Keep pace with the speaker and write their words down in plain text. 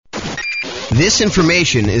This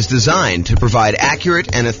information is designed to provide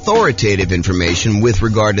accurate and authoritative information with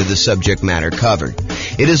regard to the subject matter covered.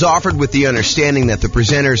 It is offered with the understanding that the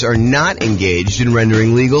presenters are not engaged in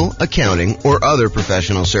rendering legal, accounting, or other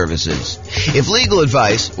professional services. If legal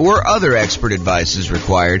advice or other expert advice is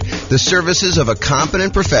required, the services of a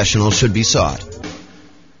competent professional should be sought.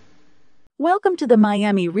 Welcome to the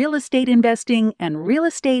Miami Real Estate Investing and Real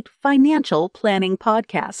Estate Financial Planning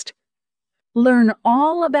Podcast. Learn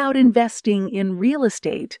all about investing in real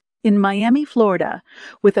estate in Miami, Florida,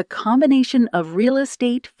 with a combination of real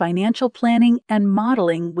estate financial planning and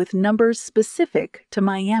modeling with numbers specific to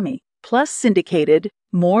Miami, plus syndicated,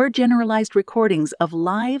 more generalized recordings of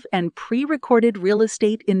live and pre-recorded real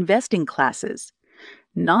estate investing classes,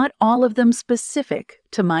 not all of them specific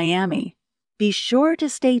to Miami. Be sure to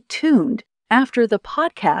stay tuned after the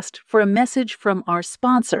podcast for a message from our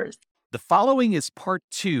sponsors. The following is part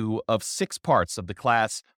 2 of 6 parts of the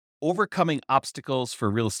class, Overcoming Obstacles for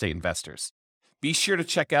Real Estate Investors. Be sure to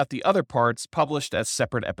check out the other parts published as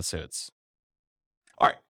separate episodes. All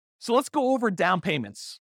right, so let's go over down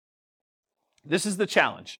payments. This is the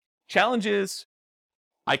challenge. Challenge is,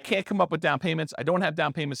 I can't come up with down payments. I don't have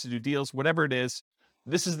down payments to do deals, whatever it is.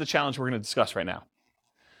 This is the challenge we're going to discuss right now.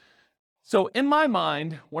 So in my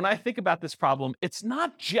mind, when I think about this problem, it's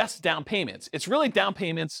not just down payments. It's really down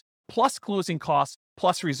payments plus closing costs,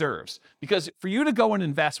 plus reserves. Because for you to go and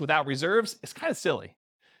invest without reserves, it's kind of silly.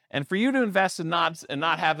 And for you to invest and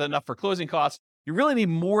not have enough for closing costs, you really need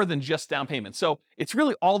more than just down payment. So it's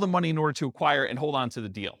really all the money in order to acquire and hold on to the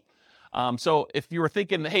deal. So if you were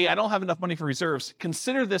thinking, hey, I don't have enough money for reserves,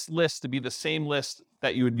 consider this list to be the same list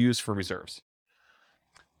that you would use for reserves.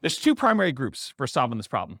 There's 2 primary groups for solving this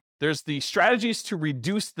problem. There's the strategies to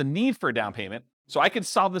reduce the need for a down payment. So I could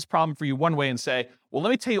solve this problem for you one way and say, well, let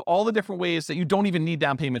me tell you all the different ways that you don't even need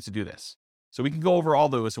down payment to do this. So we can go over all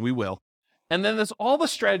those, and we will. And then there's all the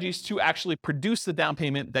strategies to actually produce the down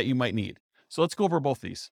payment that you might need. So let's go over both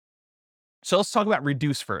these. So let's talk about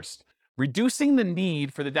reduce first. Reducing the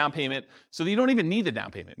need for the down payment so that you don't even need the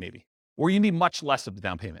down payment maybe, or you need much less of the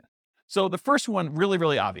down payment. So the first one, really,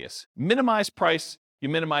 really obvious. Minimize price. You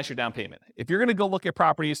minimize your down payment. If you're going to go look at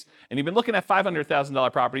properties and you've been looking at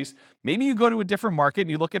 $500,000 properties, maybe you go to a different market and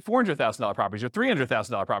you look at $400,000 properties or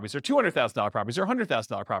 $300,000 properties or $200,000 properties or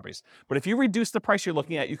 $100,000 properties. But if you reduce the price you're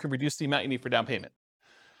looking at, you can reduce the amount you need for down payment.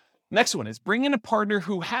 Next one is bring in a partner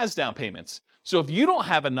who has down payments. So if you don't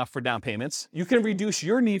have enough for down payments, you can reduce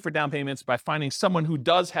your need for down payments by finding someone who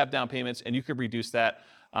does have down payments, and you can reduce that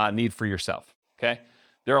need for yourself, okay?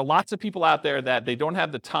 There are lots of people out there that they don't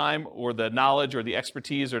have the time or the knowledge or the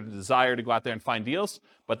expertise or the desire to go out there and find deals,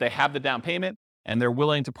 but they have the down payment and they're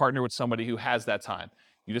willing to partner with somebody who has that time.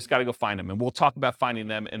 You just got to go find them. And we'll talk about finding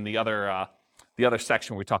them in the other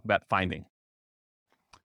section where we talk about finding.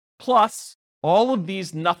 Plus, all of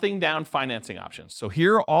these nothing down financing options. So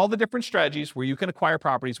here are all the different strategies where you can acquire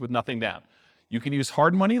properties with nothing down. You can use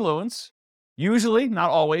hard money loans. Usually,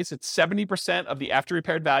 not always, it's 70% of the after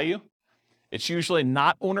repaired value. It's usually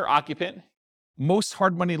not owner-occupant. Most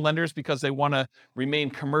hard money lenders, because they want to remain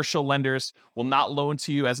commercial lenders, will not loan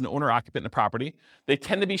to you as an owner-occupant in a property. They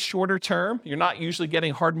tend to be shorter term. You're not usually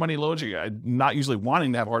getting hard money loans, or you're not usually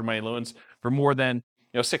wanting to have hard money loans for more than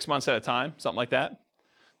 6 months at a time, something like that.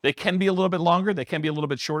 They can be a little bit longer. They can be a little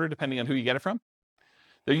bit shorter, depending on who you get it from.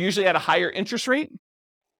 They're usually at a higher interest rate,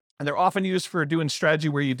 and they're often used for doing strategy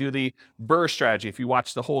where you do the BRRRR strategy. If you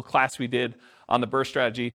watch the whole class we did on the BRRRR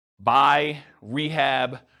strategy, buy,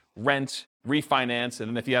 rehab, rent, refinance,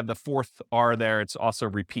 and then if you have the 4th R there, it's also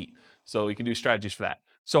repeat. So you can do strategies for that.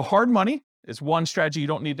 So hard money is one strategy you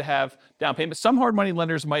don't need to have down payment. Some hard money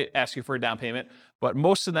lenders might ask you for a down payment, but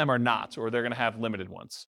most of them are not, or they're going to have limited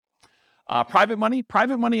ones. Private money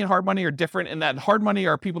and hard money are different in that hard money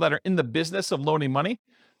are people that are in the business of loaning money.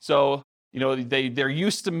 So, they're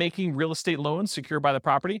used to making real estate loans secured by the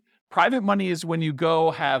property. Private money is when you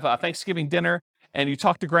go have a Thanksgiving dinner and you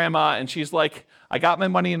talk to grandma and she's like, I got my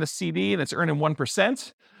money in the CD and it's earning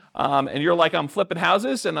 1%. And you're like, I'm flipping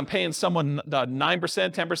houses and I'm paying someone 9%,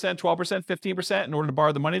 10%, 12%, 15% in order to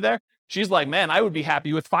borrow the money there. She's like, man, I would be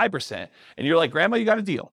happy with 5%. And you're like, grandma, you got a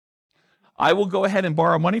deal. I will go ahead and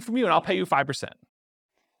borrow money from you and I'll pay you 5%.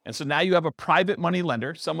 And so now you have a private money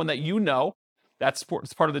lender, someone that you know. That's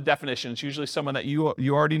part of the definition. It's usually someone that you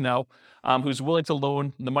already know who's willing to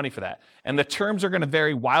loan the money for that. And the terms are going to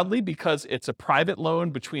vary wildly because it's a private loan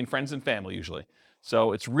between friends and family usually.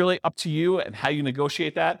 So it's really up to you and how you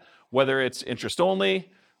negotiate that, whether it's interest only,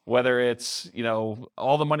 whether it's,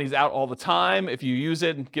 all the money's out all the time. If you use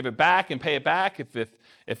it and give it back and pay it back, if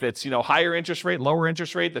it's, higher interest rate, lower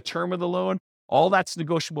interest rate, the term of the loan, All that's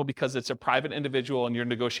negotiable because it's a private individual and you're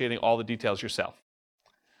negotiating all the details yourself.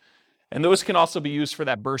 And those can also be used for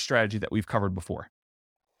that BRRRR strategy that we've covered before.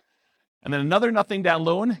 And then another nothing down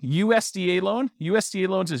loan, USDA loan. USDA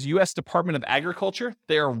loans is U.S. Department of Agriculture.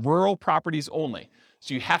 They are rural properties only.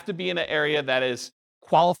 So you have to be in an area that is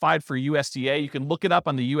qualified for USDA. You can look it up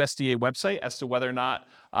on the USDA website as to whether or not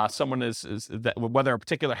whether a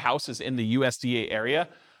particular house is in the USDA area.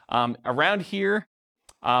 Around here,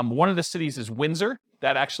 one of the cities is Windsor.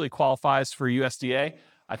 That actually qualifies for USDA.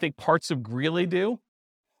 I think parts of Greeley do.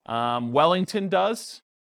 Wellington does.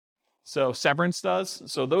 So Severance does.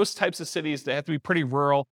 So those types of cities, they have to be pretty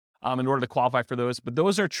rural in order to qualify for those. But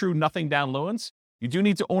those are true nothing down loans. You do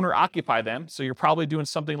need to own or occupy them. So you're probably doing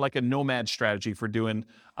something like a nomad strategy for doing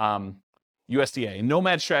USDA. A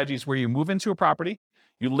nomad strategy is where you move into a property,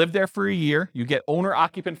 you live there for a year, you get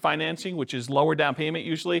owner-occupant financing, which is lower down payment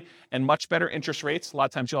usually, and much better interest rates. A lot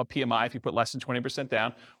of times you'll have PMI if you put less than 20%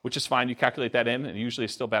 down, which is fine. You calculate that in, and usually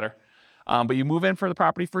it's still better. But you move in for the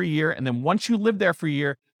property for a year, and then once you live there for a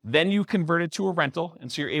year, then you convert it to a rental,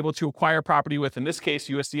 and so you're able to acquire property with, in this case,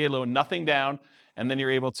 USDA loan, nothing down, and then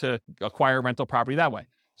you're able to acquire rental property that way.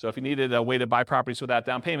 So if you needed a way to buy properties without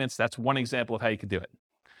down payments, that's one example of how you could do it.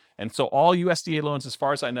 And so all USDA loans, as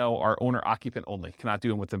far as I know, are owner-occupant only, cannot do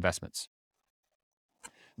them with investments.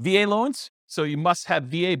 VA loans, so you must have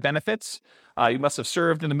VA benefits. You must have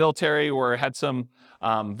served in the military or had some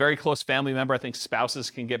very close family member. I think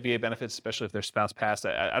spouses can get VA benefits, especially if their spouse passed.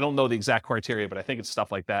 I don't know the exact criteria, but I think it's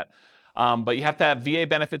stuff like that. But you have to have VA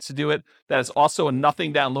benefits to do it. That is also a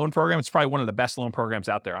nothing down loan program. It's probably one of the best loan programs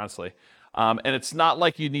out there, honestly. And it's not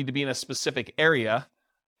like you need to be in a specific area.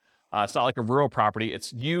 It's not like a rural property.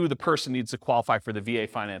 It's you, the person, needs to qualify for the VA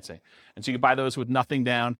financing. And so you can buy those with nothing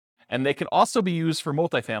down. And they can also be used for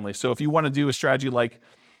multifamily. So if you want to do a strategy like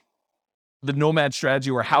the nomad strategy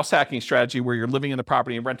or house hacking strategy where you're living in the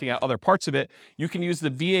property and renting out other parts of it, you can use the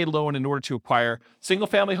VA loan in order to acquire single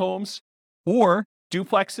family homes or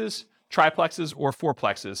duplexes, triplexes, or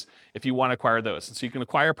fourplexes if you want to acquire those. And so you can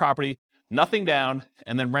acquire property, nothing down,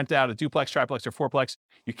 and then rent out a duplex, triplex, or fourplex.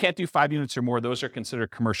 You can't do 5 units or more. Those are considered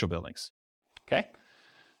commercial buildings. Okay?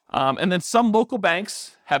 And then some local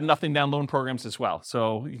banks have nothing down loan programs as well.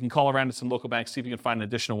 So you can call around to some local banks, see if you can find an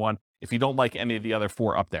additional one if you don't like any of the other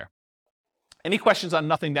 4 up there. Any questions on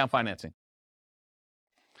nothing down financing?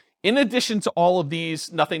 In addition to all of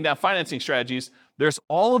these nothing down financing strategies, there's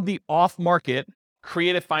all of the off-market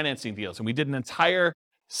creative financing deals. And we did an entire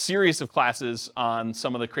series of classes on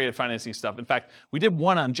some of the creative financing stuff. In fact, we did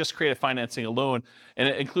one on just creative financing alone, and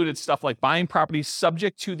it included stuff like buying properties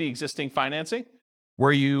subject to the existing financing,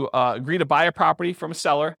 where you agree to buy a property from a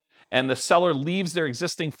seller, and the seller leaves their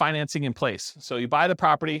existing financing in place. So you buy the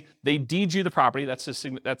property, they deed you the property, that's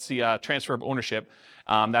the transfer of ownership.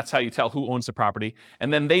 That's how you tell who owns the property.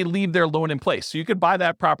 And then they leave their loan in place. So you could buy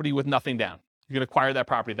that property with nothing down. You can acquire that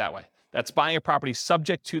property that way. That's buying a property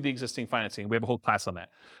subject to the existing financing. We have a whole class on that.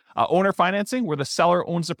 Owner financing, where the seller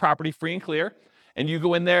owns the property free and clear, and you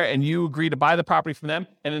go in there and you agree to buy the property from them.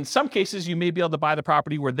 And in some cases, you may be able to buy the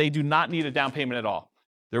property where they do not need a down payment at all.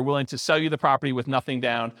 They're willing to sell you the property with nothing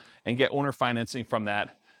down and get owner financing from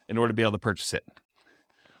that in order to be able to purchase it.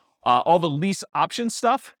 All the lease option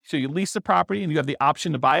stuff, so you lease the property and you have the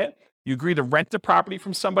option to buy it. You agree to rent the property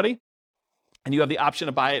from somebody, and you have the option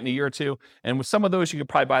to buy it in a year or two. And with some of those, you could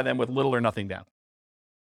probably buy them with little or nothing down.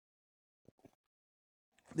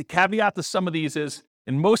 The caveat to some of these is,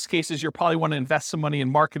 in most cases, you'll probably want to invest some money in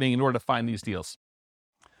marketing in order to find these deals.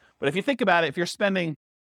 But if you think about it, if you're spending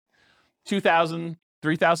 $2,000,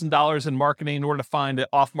 $3,000 in marketing in order to find an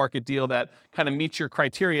off-market deal that kind of meets your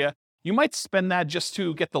criteria, you might spend that just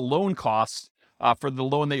to get the loan costs for the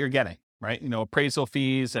loan that you're getting, right? Appraisal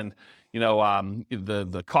fees and,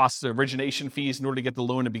 the cost of origination fees in order to get the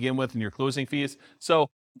loan to begin with and your closing fees. So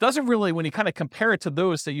it doesn't really, when you kind of compare it to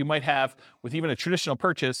those that you might have with even a traditional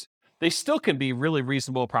purchase, they still can be really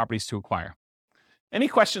reasonable properties to acquire. Any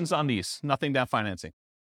questions on these? Nothing down financing.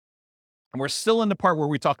 And we're still in the part where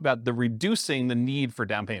we talk about the reducing the need for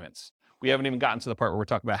down payments. We haven't even gotten to the part where we're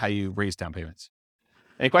talking about how you raise down payments.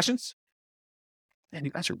 Any questions? Man,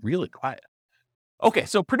 you guys are really quiet. Okay,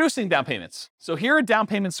 so producing down payments. So here are down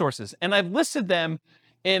payment sources, and I've listed them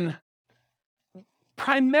in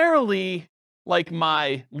primarily like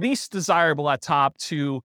my least desirable at top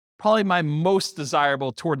to probably my most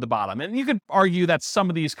desirable toward the bottom. And you could argue that some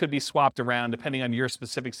of these could be swapped around depending on your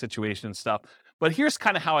specific situation and stuff. But here's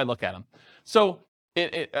kind of how I look at them. So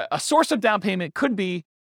a source of down payment could be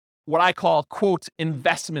what I call, quote,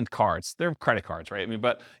 investment cards. They're credit cards, right?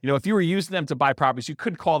 But if you were using them to buy properties, you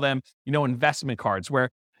could call them, investment cards. Where,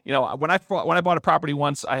 when I bought a property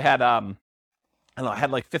once, I had I don't know, I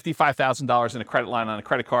had like $55,000 in a credit line on a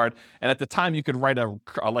credit card. And at the time you could write a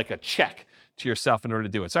check to yourself in order to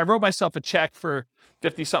do it. So I wrote myself a check for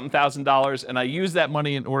 $50,000 and I used that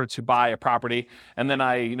money in order to buy a property. And then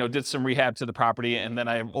I, did some rehab to the property. And then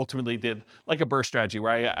I ultimately did like a burst strategy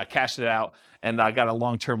where I cashed it out and I got a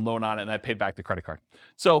long-term loan on it and I paid back the credit card.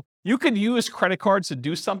 So you could use credit cards to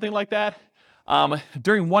do something like that.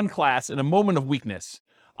 During one class, in a moment of weakness,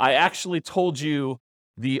 I actually told you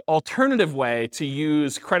the alternative way to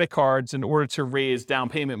use credit cards in order to raise down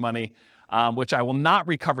payment money, which I will not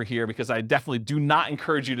recover here because I definitely do not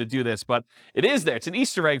encourage you to do this, but it is there. It's an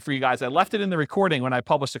Easter egg for you guys. I left it in the recording when I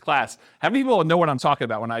published the class. How many people know what I'm talking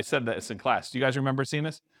about when I said that it's in class? Do you guys remember seeing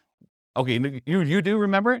this? Okay, you do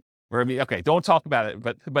remember it? Okay, don't talk about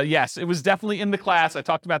it, but yes, it was definitely in the class. I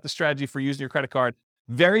talked about the strategy for using your credit card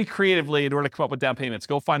very creatively in order to come up with down payments.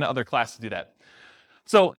 Go find another class to do that.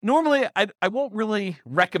 So normally, I won't really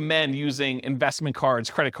recommend using investment cards,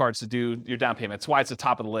 credit cards to do your down payment. That's why it's the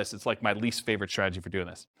top of the list. It's like my least favorite strategy for doing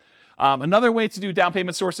this. Another way to do down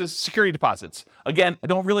payment sources, security deposits. Again, I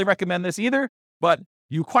don't really recommend this either, but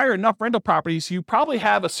you acquire enough rental properties, you probably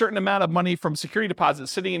have a certain amount of money from security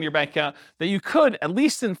deposits sitting in your bank account that you could, at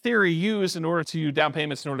least in theory, use in order to do down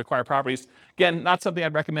payments in order to acquire properties. Again, not something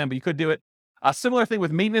I'd recommend, but you could do it. A similar thing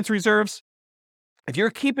with maintenance reserves. If you're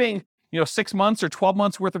keeping 6 months or 12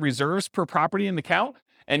 months worth of reserves per property in the account,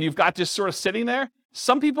 and you've got just sort of sitting there,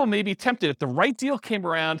 some people may be tempted if the right deal came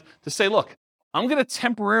around to say, look, I'm going to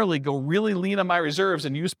temporarily go really lean on my reserves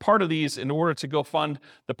and use part of these in order to go fund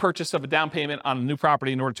the purchase of a down payment on a new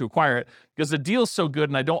property in order to acquire it because the deal's so good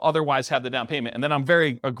and I don't otherwise have the down payment. And then I'm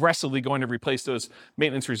very aggressively going to replace those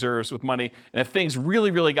maintenance reserves with money. And if things really,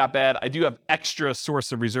 really got bad, I do have extra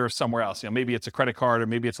source of reserves somewhere else. Maybe it's a credit card or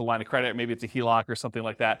maybe it's a line of credit, or maybe it's a HELOC or something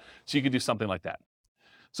like that. So you could do something like that.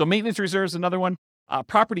 So maintenance reserves, another one.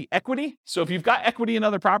 Property equity. So if you've got equity in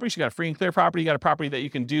other properties, you got a free and clear property, you got a property that you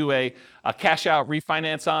can do a cash out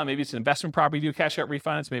refinance on. Maybe it's an investment property you do a cash out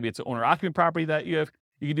refinance. Maybe it's an owner occupant property that you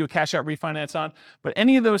can do a cash out refinance on. But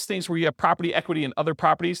any of those things where you have property equity in other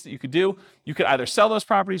properties that you could do, you could either sell those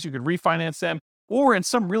properties, you could refinance them, or in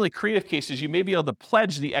some really creative cases, you may be able to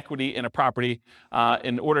pledge the equity in a property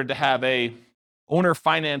in order to have a owner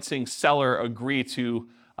financing seller agree to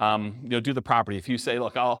do the property. If you say,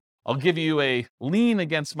 look, I'll give you a lien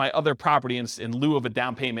against my other property in lieu of a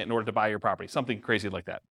down payment in order to buy your property, something crazy like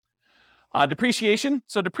that. Depreciation.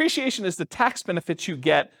 So depreciation is the tax benefits you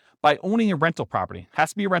get by owning a rental property. It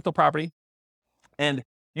has to be a rental property. And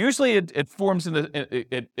usually it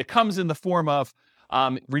comes in the form of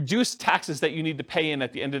reduced taxes that you need to pay in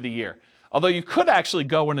at the end of the year. Although you could actually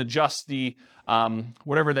go and adjust the,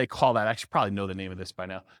 whatever they call that. I actually probably know the name of this by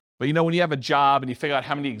now. But when you have a job and you figure out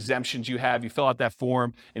how many exemptions you have, you fill out that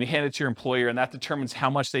form and you hand it to your employer and that determines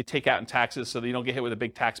how much they take out in taxes so that you don't get hit with a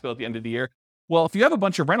big tax bill at the end of the year. Well, if you have a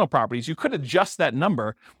bunch of rental properties, you could adjust that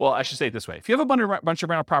number. Well, I should say it this way. If you have a bunch of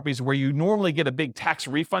rental properties where you normally get a big tax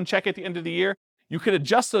refund check at the end of the year, you could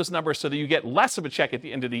adjust those numbers so that you get less of a check at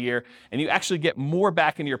the end of the year and you actually get more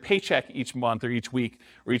back in your paycheck each month or each week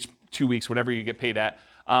or each 2 weeks, whatever you get paid at.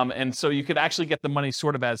 And so you could actually get the money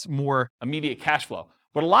sort of as more immediate cash flow.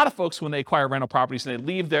 But a lot of folks, when they acquire rental properties and they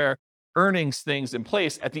leave their earnings things in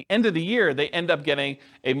place, at the end of the year, they end up getting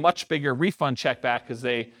a much bigger refund check back because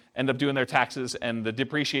they end up doing their taxes and the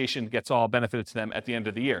depreciation gets all benefited to them at the end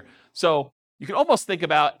of the year. So you can almost think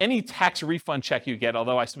about any tax refund check you get,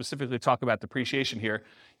 although I specifically talk about depreciation here,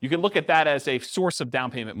 you can look at that as a source of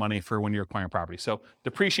down payment money for when you're acquiring property. So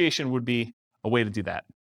depreciation would be a way to do that.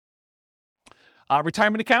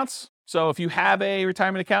 Retirement accounts. So if you have a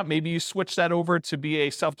retirement account, maybe you switch that over to be a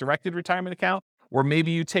self-directed retirement account, or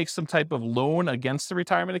maybe you take some type of loan against the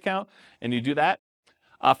retirement account and you do that.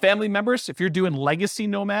 Family members, if you're doing legacy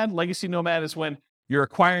nomad is when you're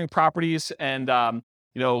acquiring properties and,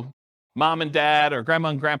 mom and dad or grandma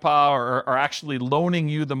and grandpa are actually loaning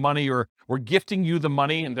you the money or gifting you the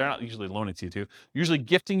money, and they're not usually loaning to you too, usually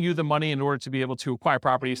gifting you the money in order to be able to acquire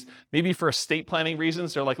properties. Maybe for estate planning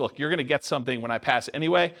reasons, they're like, look, you're going to get something when I pass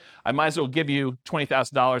anyway. I might as well give you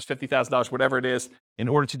 $20,000, $50,000, whatever it is, in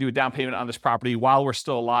order to do a down payment on this property while we're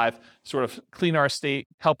still alive, sort of clean our estate,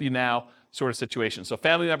 help you now sort of situation. So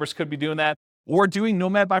family members could be doing that or doing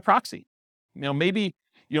nomad by proxy. Maybe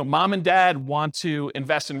mom and dad want to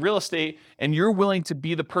invest in real estate and you're willing to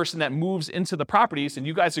be the person that moves into the properties and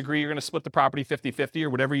you guys agree you're going to split the property 50-50 or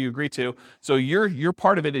whatever you agree to. So your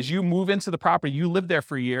part of it is you move into the property, you live there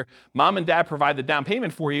for a year, mom and dad provide the down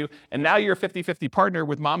payment for you, and now you're a 50-50 partner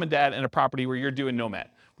with mom and dad in a property where you're doing nomad.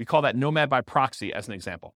 We call that nomad by proxy as an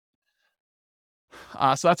example.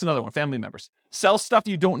 So that's another one, family members. Sell stuff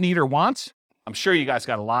you don't need or want. I'm sure you guys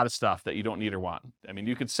got a lot of stuff that you don't need or want. I mean,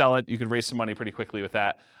 you could sell it, you could raise some money pretty quickly with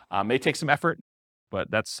that. May take some effort,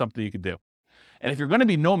 but that's something you could do. And if you're going to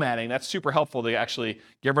be nomading, that's super helpful to actually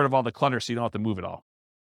get rid of all the clutter so you don't have to move it all.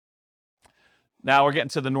 Now we're getting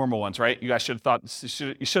to the normal ones, right? You guys should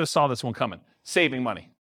have saw this one coming. Saving money,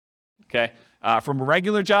 okay? From a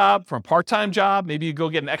regular job, from a part-time job, maybe you go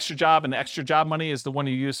get an extra job, and the extra job money is the one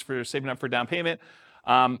you use for saving up for down payment.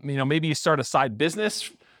 Maybe you start a side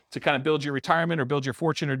business to kind of build your retirement or build your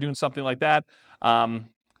fortune or doing something like that.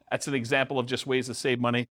 That's an example of just ways to save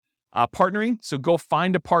money. Partnering, so go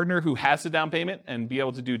find a partner who has the down payment and be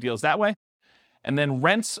able to do deals that way. And then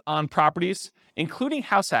rents on properties, including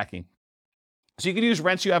house hacking. So you can use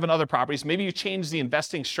rents you have in other properties. Maybe you change the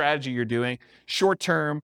investing strategy you're doing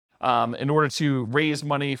short-term in order to raise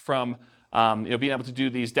money from being able to do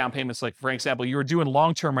these down payments. Like, for example, you were doing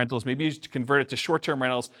long-term rentals. Maybe you convert it to short-term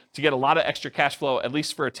rentals to get a lot of extra cash flow, at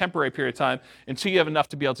least for a temporary period of time, until you have enough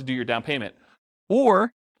to be able to do your down payment.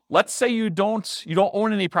 Or let's say you don't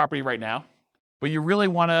own any property right now, but you really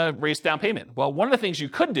want to raise down payment. Well, one of the things you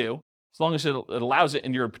could do, as long as it allows it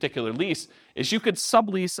in your particular lease, is you could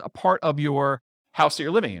sublease a part of your house that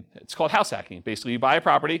you're living in. It's called house hacking. Basically, you buy a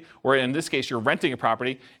property, or in this case, you're renting a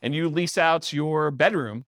property, and you lease out your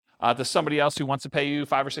bedroom to somebody else who wants to pay you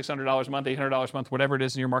 $500 or $600 a month, $800 a month, whatever it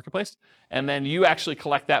is in your marketplace, and then you actually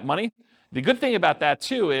collect that money. The good thing about that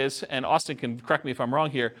too is, and Austin can correct me if I'm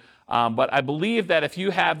wrong here, but I believe that if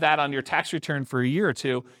you have that on your tax return for a year or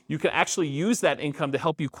two, you can actually use that income to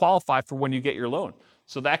help you qualify for when you get your loan.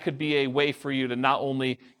 So that could be a way for you to not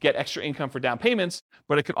only get extra income for down payments,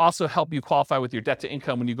 but it could also help you qualify with your debt to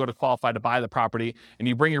income when you go to qualify to buy the property, and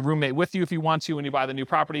you bring your roommate with you if you want to when you buy the new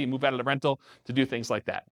property, you move out of the rental to do things like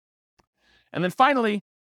that. And then finally,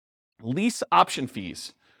 lease option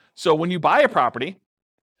fees. So when you buy a property,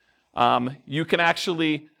 you can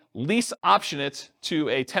actually lease option it to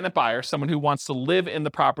a tenant buyer, someone who wants to live in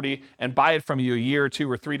the property and buy it from you a year or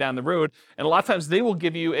two or three down the road. And a lot of times they will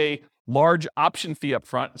give you a large option fee up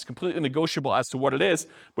front. It's completely negotiable as to what it is,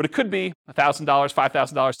 but it could be $1,000,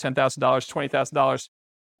 $5,000, $10,000, $20,000.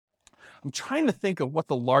 I'm trying to think of what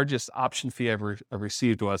the largest option fee I ever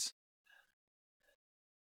received was.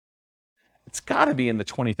 It's got to be in the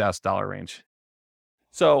 $20,000 range.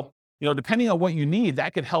 So, depending on what you need,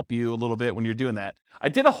 that could help you a little bit when you're doing that. I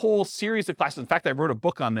did a whole series of classes. In fact, I wrote a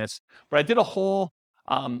book on this, but I did a whole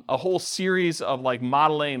series of like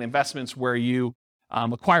modeling investments where you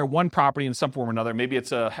acquire one property in some form or another. Maybe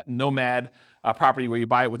it's a nomad property where you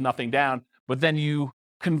buy it with nothing down, but then you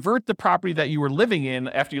convert the property that you were living in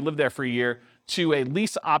after you lived there for a year to a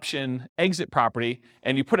lease option exit property,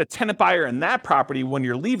 and you put a tenant buyer in that property when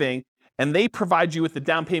you're leaving, and they provide you with the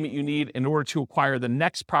down payment you need in order to acquire the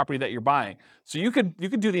next property that you're buying. So you could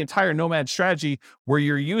do the entire nomad strategy where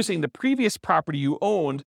you're using the previous property you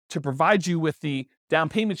owned to provide you with the down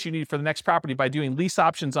payments you need for the next property by doing lease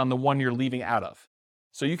options on the one you're leaving out of.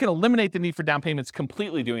 So you can eliminate the need for down payments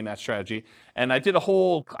completely doing that strategy. And I did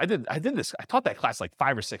this, I taught that class like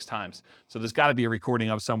 5 or 6 times. So there's got to be a recording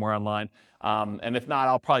of somewhere online. And if not,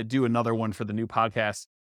 I'll probably do another one for the new podcast.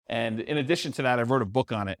 And in addition to that, I wrote a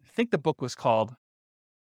book on it. I think the book was called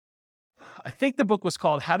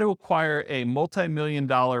How to Acquire a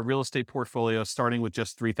Multi-Million-Dollar Real Estate Portfolio Starting with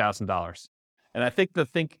Just $3,000. And I think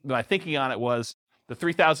my thinking on it was the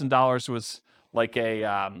 $3,000 was like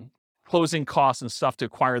a closing costs and stuff to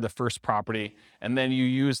acquire the first property. And then you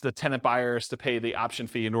use the tenant buyers to pay the option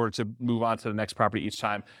fee in order to move on to the next property each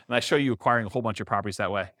time. And I show you acquiring a whole bunch of properties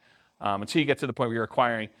that way until you get to the point where you're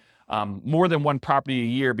acquiring more than one property a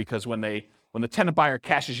year, because when the tenant buyer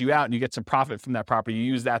cashes you out and you get some profit from that property, you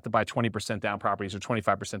use that to buy 20% down properties or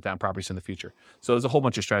 25% down properties in the future. So there's a whole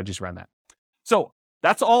bunch of strategies around that. So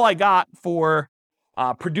that's all I got for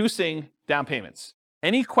producing down payments.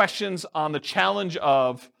 Any questions on the challenge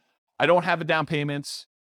of I don't have a down payments,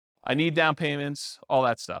 I need down payments, all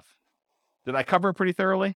that stuff? Did I cover it pretty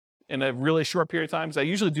thoroughly in a really short period of time? Because I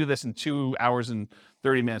usually do this in 2 hours and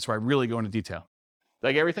 30 minutes where I really go into detail. Did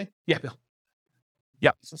I get everything? Yeah, Bill.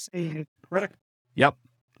 Yep. Yep.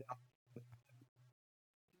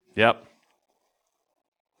 Yep.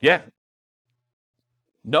 Yeah.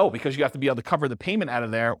 No, because you have to be able to cover the payment out of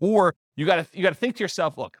there, or you got to think to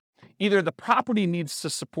yourself, look, either the property needs to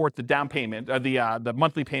support the down payment or the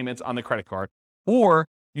monthly payments on the credit card, or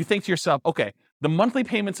you think to yourself, okay, the monthly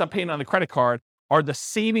payments I'm paying on the credit card are the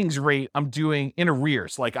savings rate I'm doing in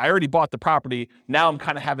arrears. Like I already bought the property. Now I'm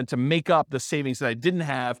kind of having to make up the savings that I didn't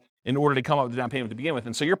have in order to come up with the down payment to begin with.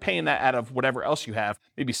 And so you're paying that out of whatever else you have.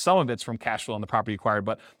 Maybe some of it's from cash flow on the property acquired,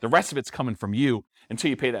 but the rest of it's coming from you until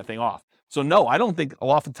you pay that thing off. So no, I don't think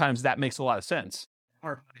oftentimes that makes a lot of sense.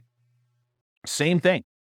 Same thing.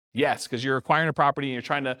 Yes, because you're acquiring a property and you're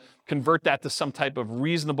trying to convert that to some type of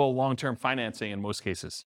reasonable long-term financing in most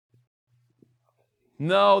cases.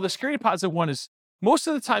 No, the security deposit one is, most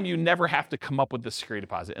of the time you never have to come up with the security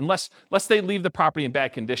deposit unless they leave the property in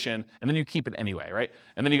bad condition and then you keep it anyway, right?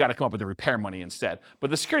 And then you got to come up with the repair money instead.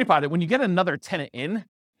 But the security deposit, when you get another tenant in,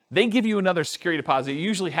 they give you another security deposit. You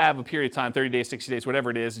usually have a period of time, 30 days, 60 days,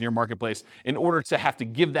 whatever it is in your marketplace, in order to have to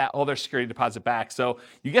give that other security deposit back. So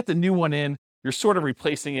you get the new one in, you're sort of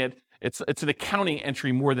replacing it. It's an accounting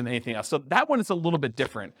entry more than anything else. So that one is a little bit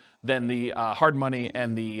different than the hard money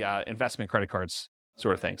and the investment credit cards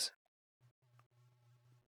sort of things.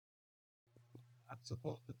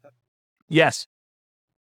 Yes.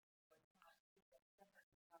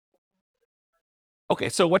 Okay,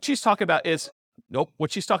 so what she's talking about is,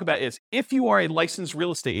 what she's talking about is if you are a licensed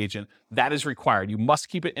real estate agent, that is required. You must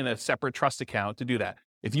keep it in a separate trust account to do that.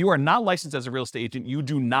 If you are not licensed as a real estate agent, you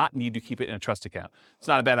do not need to keep it in a trust account. It's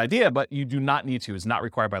not a bad idea, but you do not need to. It's not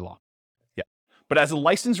required by law. Yeah. But as a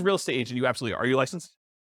licensed real estate agent, you absolutely are. Are you licensed?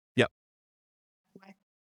 Yep.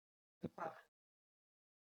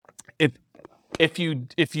 If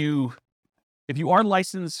you are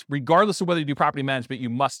licensed, regardless of whether you do property management, you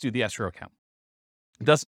must do the escrow account.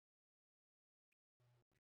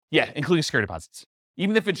 Including security deposits.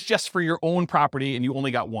 Even if it's just for your own property and you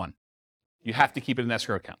only got one, you have to keep it in an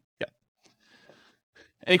escrow account. Yeah.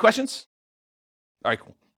 Any questions? All right,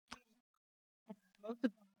 cool.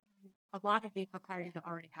 A lot of these require you to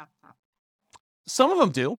already have that. Some of them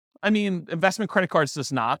do. I mean, investment credit cards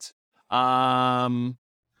does not.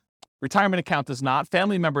 Retirement account does not.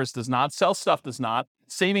 Family members does not. Sell stuff does not.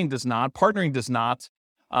 Saving does not. Partnering does not.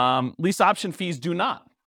 Lease option fees do not. I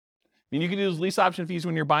mean, you can use lease option fees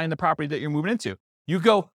when you're buying the property that you're moving into. You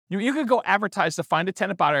could go advertise to find a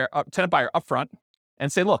tenant buyer up front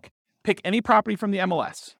and say, look, pick any property from the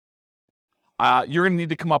MLS. You're going to need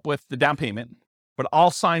to come up with the down payment, but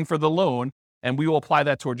I'll sign for the loan and we will apply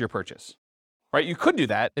that towards your purchase. Right? You could do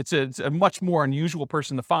that. It's a much more unusual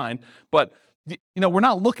person to find, but we're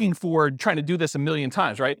not looking for trying to do this a million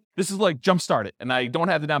times, right? This is like jumpstart it, and I don't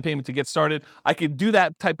have the down payment to get started. I could do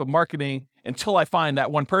that type of marketing until I find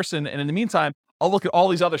that one person, and in the meantime, I'll look at all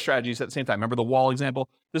these other strategies at the same time. Remember the wall example?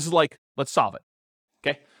 This is like, let's solve it,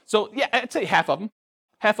 okay? So yeah, I'd say half of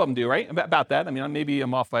them do, right? About that. I mean, maybe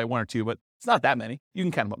I'm off by one or two, but it's not that many. You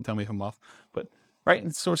can count them up and tell me if I'm off, but right?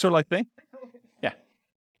 It's sort of like thing. Yeah.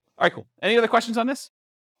 All right, cool. Any other questions on this? Is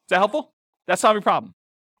that helpful? That's solving your problem.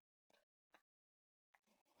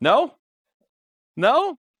 No?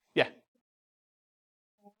 No? Yeah.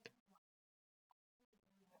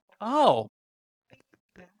 Oh.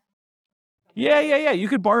 Yeah. You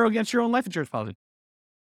could borrow against your own life insurance policy.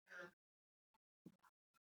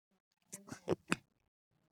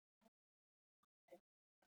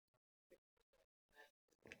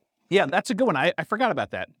 Yeah, that's a good one. I forgot about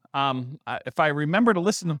that. If I remember to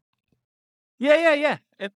listen to... Yeah.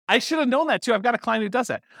 I should have known that too. I've got a client who does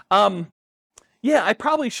that. Yeah, I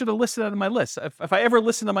probably should have listed that on my list. If I ever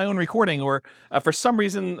listen to my own recording, or for some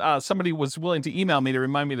reason somebody was willing to email me to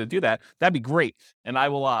remind me to do that, that'd be great. And I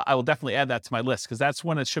will definitely add that to my list because that's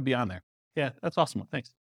when it should be on there. Yeah, that's awesome.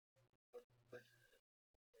 Thanks.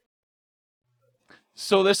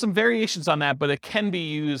 So there's some variations on that, but it can be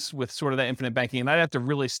used with sort of that infinite banking. And I'd have to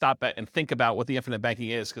really stop and think about what the infinite banking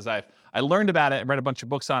is because I learned about it and read a bunch of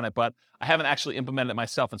books on it, but I haven't actually implemented it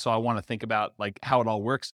myself. And so I want to think about like how it all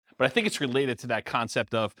works. But I think it's related to that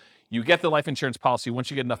concept of you get the life insurance policy.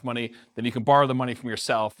 Once you get enough money, then you can borrow the money from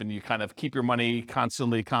yourself and you kind of keep your money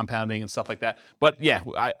constantly compounding and stuff like that. But yeah,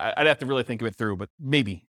 I'd have to really think of it through, but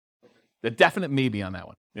maybe. The definite maybe on that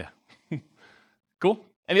one. Yeah. Cool.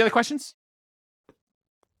 Any other questions?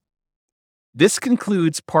 This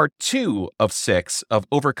concludes part 2 of 6 of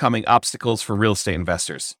Overcoming Obstacles for Real Estate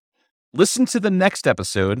Investors. Listen to the next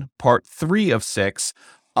episode, part 3 of 6,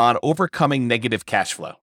 on overcoming negative cash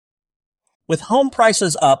flow. With home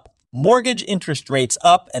prices up, mortgage interest rates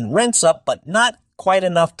up, and rents up, but not quite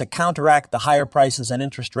enough to counteract the higher prices and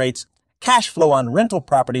interest rates, cash flow on rental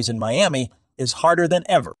properties in Miami is harder than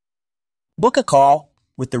ever. Book a call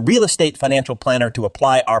with the Real Estate Financial Planner to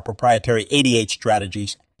apply our proprietary 88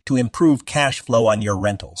 strategies to improve cash flow on your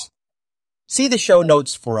rentals. See the show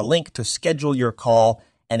notes for a link to schedule your call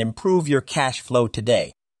and improve your cash flow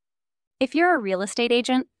today. If you're a real estate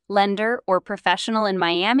agent, lender, or professional in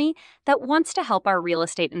Miami that wants to help our real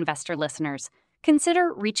estate investor listeners,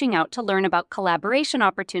 consider reaching out to learn about collaboration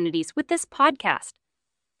opportunities with this podcast.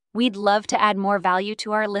 We'd love to add more value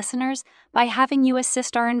to our listeners by having you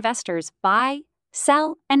assist our investors buy,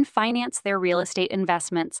 sell, and finance their real estate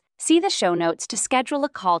investments. See the show notes to schedule a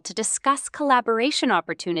call to discuss collaboration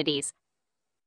opportunities.